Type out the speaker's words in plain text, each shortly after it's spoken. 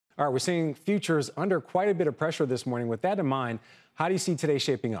All right, we're seeing futures under quite a bit of pressure this morning. With that in mind, how do you see today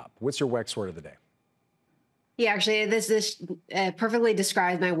shaping up? What's your WEX word of the day? Yeah, actually, this perfectly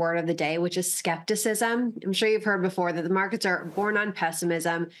describes my word of the day, which is skepticism. I'm sure you've heard before that the markets are born on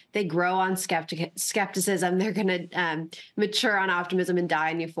pessimism. They grow on skepticism. They're going to mature on optimism and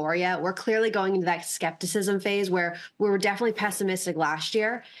die in euphoria. We're clearly going into that skepticism phase where we were definitely pessimistic last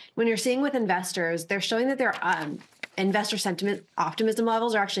year. When you're seeing with investors, they're showing that their investor sentiment optimism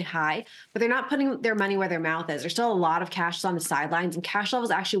levels are actually high, but they're not putting their money where their mouth is. There's still a lot of cash on the sidelines, and cash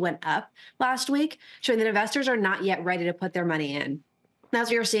levels actually went up last week, showing that investors are not yet ready to put their money in. That's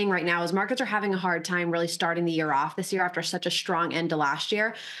what you're seeing right now is markets are having a hard time really starting the year off this year after such a strong end to last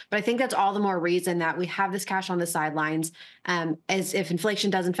year. But I think that's all the more reason that we have this cash on the sidelines. As if inflation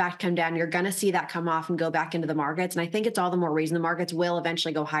does in fact come down, you're going to see that come off and go back into the markets. And I think it's all the more reason the markets will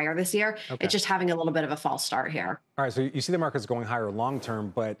eventually go higher this year. Okay. It's just having a little bit of a false start here. All right, so you see the markets going higher long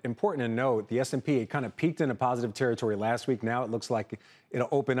term, but important to note, the S&P kind of peaked into positive territory last week. Now it looks like it'll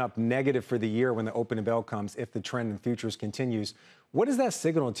open up negative for the year when the opening bell comes if the trend in futures continues. What does that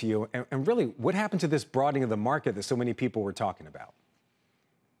signal to you? And really, what happened to this broadening of the market that so many people were talking about?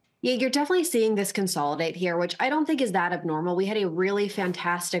 Yeah, you're definitely seeing this consolidate here, which I don't think is that abnormal. We had a really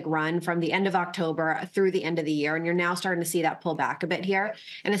fantastic run from the end of October through the end of the year, and you're now starting to see that pull back a bit here.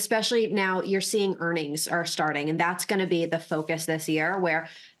 And especially now you're seeing earnings are starting, and that's going to be the focus this year, where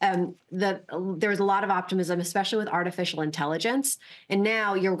there's a lot of optimism, especially with artificial intelligence. And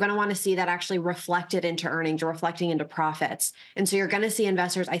now you're going to want to see that actually reflected into earnings or reflecting into profits. And so you're going to see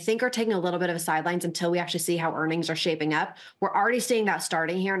investors, I think, are taking a little bit of a sidelines until we actually see how earnings are shaping up. We're already seeing that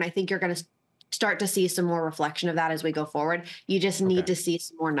starting here, and I think you're going to start to see some more reflection of that as we go forward. You just need to see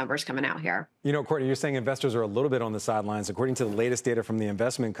some more numbers coming out here. You know, Courtney, you're saying investors are a little bit on the sidelines. According to the latest data from the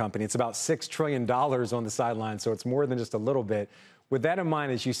investment company, it's about $6 trillion on the sidelines, so it's more than just a little bit. With that in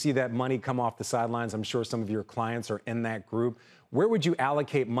mind, as you see that money come off the sidelines, I'm sure some of your clients are in that group. Where would you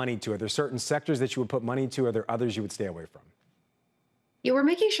allocate money to? Are there certain sectors that you would put money to? Are there others you would stay away from? Yeah, we're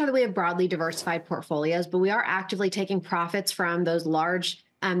making sure that we have broadly diversified portfolios, but we are actively taking profits from those large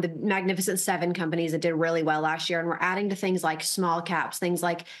the Magnificent Seven companies that did really well last year. And we're adding to things like small caps, things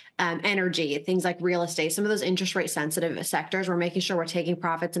like energy, things like real estate, some of those interest rate sensitive sectors. We're making sure we're taking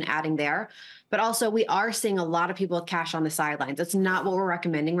profits and adding there. But also we are seeing a lot of people with cash on the sidelines. That's not what we're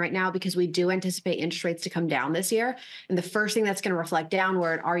recommending right now because we do anticipate interest rates to come down this year. And the first thing that's going to reflect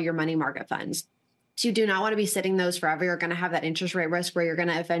downward are your money market funds. So you do not want to be sitting those forever. You're going to have that interest rate risk where you're going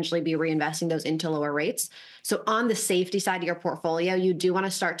to eventually be reinvesting those into lower rates. So on the safety side of your portfolio, you do want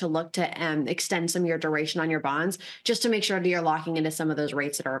to start to look to extend some of your duration on your bonds just to make sure that you're locking into some of those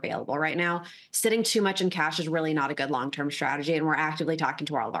rates that are available right now. Sitting too much in cash is really not a good long-term strategy. And we're actively talking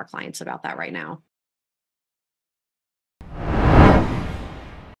to all of our clients about that right now.